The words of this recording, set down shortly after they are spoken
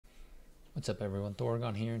What's up everyone,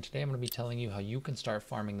 Thorgon here, and today I'm going to be telling you how you can start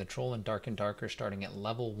farming the troll in Dark and Darker starting at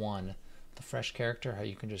level 1. The fresh character, how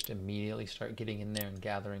you can just immediately start getting in there and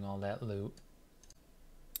gathering all that loot.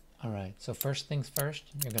 Alright, so first things first,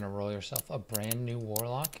 you're going to roll yourself a brand new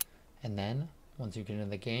Warlock, and then once you get into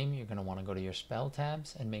the game, you're going to want to go to your spell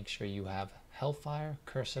tabs and make sure you have Hellfire,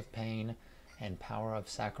 Curse of Pain, and Power of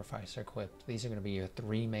Sacrifice equipped. These are going to be your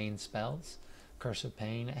 3 main spells. Curse of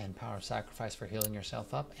Pain and Power of Sacrifice for healing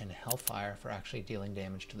yourself up, and Hellfire for actually dealing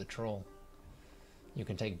damage to the troll. You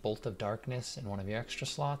can take Bolt of Darkness in one of your extra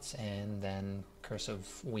slots, and then Curse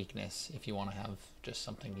of Weakness if you want to have just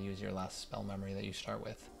something to use your last spell memory that you start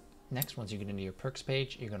with. Next, once you get into your perks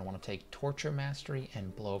page, you're going to want to take Torture Mastery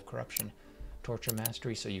and Blow of Corruption. Torture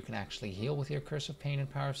Mastery so you can actually heal with your Curse of Pain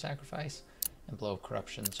and Power of Sacrifice, and Blow of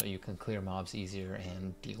Corruption so you can clear mobs easier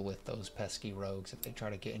and deal with those pesky rogues if they try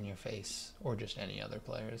to get in your face, or just any other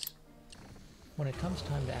players. When it comes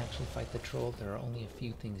time to actually fight the troll, there are only a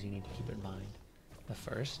few things you need to keep in mind. The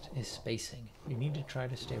first is spacing. You need to try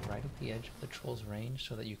to stay right at the edge of the troll's range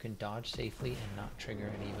so that you can dodge safely and not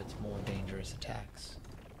trigger any of its more dangerous attacks.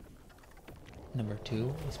 Number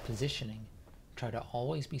 2 is positioning. Try to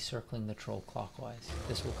always be circling the troll clockwise.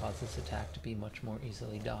 This will cause this attack to be much more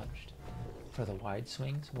easily dodged. For the wide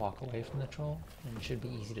swings, walk away from the troll, and it should be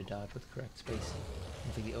easy to dodge with correct spacing.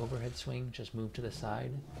 And for the overhead swing, just move to the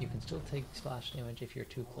side. You can still take splash damage if you're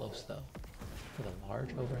too close though. For the large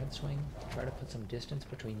overhead swing, try to put some distance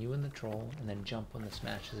between you and the troll, and then jump when the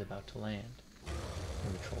smash is about to land.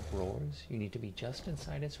 When the troll roars, you need to be just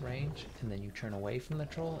inside its range, and then you turn away from the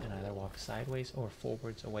troll and either walk sideways or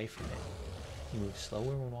forwards away from it. You move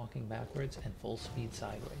slower when walking backwards and full speed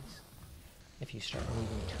sideways. If you start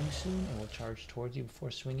moving too soon, it will charge towards you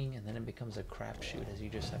before swinging, and then it becomes a crapshoot as you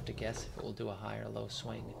just have to guess if it will do a high or low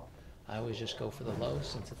swing. I always just go for the low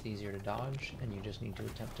since it's easier to dodge, and you just need to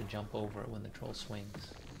attempt to jump over it when the troll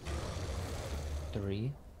swings.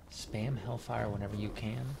 3. Spam Hellfire whenever you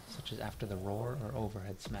can, such as after the roar or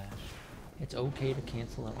overhead smash. It's okay to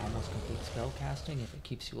cancel an almost complete spell casting if it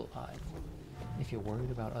keeps you alive. If you're worried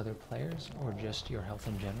about other players or just your health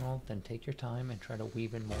in general, then take your time and try to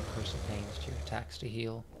weave in more Curse of Pains to your attacks to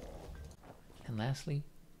heal. And lastly,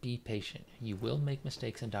 be patient. You will make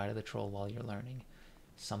mistakes and die to the troll while you're learning.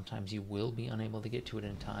 Sometimes you will be unable to get to it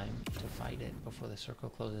in time to fight it before the circle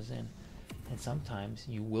closes in. And sometimes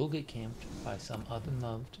you will get camped by some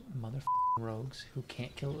unloved motherfucking rogues who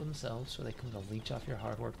can't kill it themselves, so they come to leech off your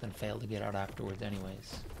hard work then fail to get out afterwards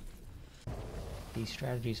anyways. These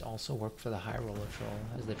strategies also work for the high roller troll,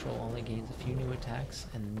 as the troll only gains a few new attacks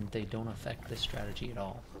and they don't affect this strategy at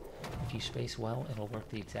all. If you space well, it'll work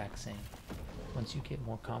the exact same. Once you get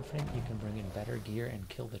more confident, you can bring in better gear and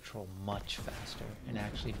kill the troll much faster, and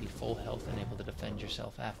actually be full health and able to defend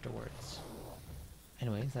yourself afterwards.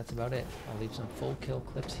 Anyways, that's about it. I'll leave some full kill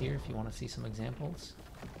clips here if you want to see some examples.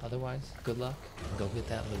 Otherwise, good luck and go get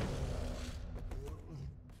that loot.